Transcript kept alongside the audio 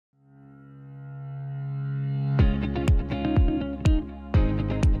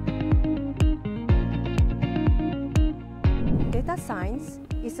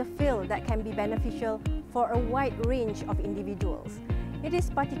beneficial for a wide range of individuals. It is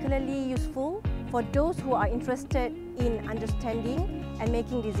particularly useful for those who are interested in understanding and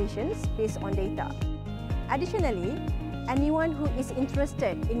making decisions based on data. Additionally, anyone who is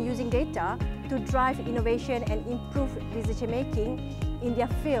interested in using data to drive innovation and improve decision-making in their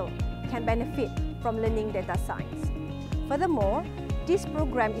field can benefit from learning data science. Furthermore, this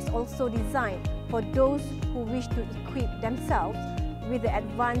program is also designed for those who wish to equip themselves with the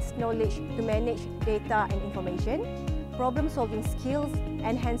advanced knowledge to manage data and information, problem-solving skills,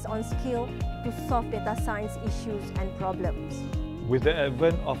 and hands-on skill to solve data science issues and problems. With the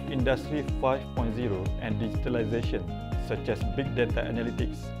advent of Industry 5.0 and digitalization, such as big data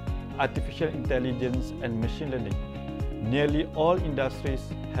analytics, artificial intelligence, and machine learning, nearly all industries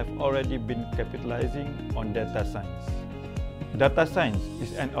have already been capitalizing on data science. Data science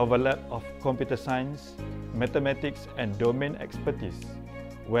is an overlap of computer science, mathematics, and domain expertise.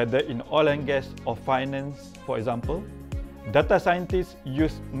 Whether in oil and gas or finance, for example, data scientists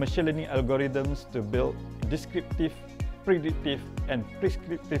use machine learning algorithms to build descriptive, predictive, and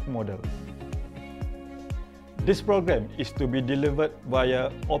prescriptive models. This program is to be delivered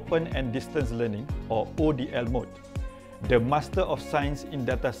via Open and Distance Learning, or ODL mode. The Master of Science in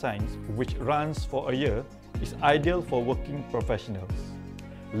Data Science, which runs for a year, is ideal for working professionals.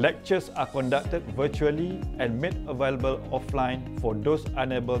 Lectures are conducted virtually and made available offline for those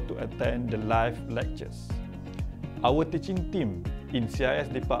unable to attend the live lectures. Our teaching team in CIS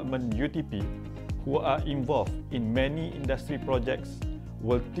Department UTP, who are involved in many industry projects,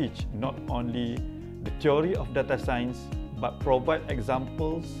 will teach not only the theory of data science but provide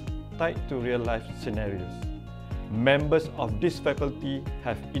examples tied to real-life scenarios. Members of this faculty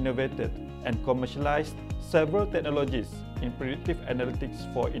have innovated and commercialized several technologies in predictive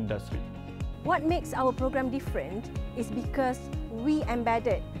analytics for industry. What makes our program different is because we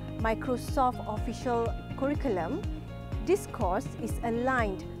embedded Microsoft official curriculum. This course is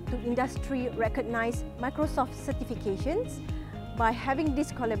aligned to industry-recognized Microsoft certifications. By having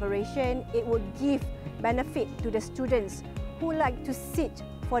this collaboration, it would give benefit to the students who like to sit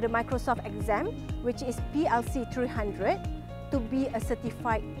for the Microsoft exam, which is PLC 300, to be a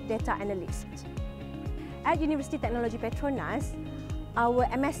certified data analyst. At University Technology Petronas, our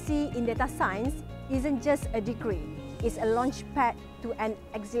MSc in Data Science isn't just a degree, it's a launchpad to an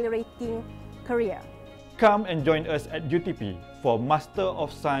exhilarating career. Come and join us at UTP for Master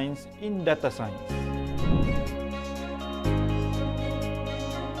of Science in Data Science.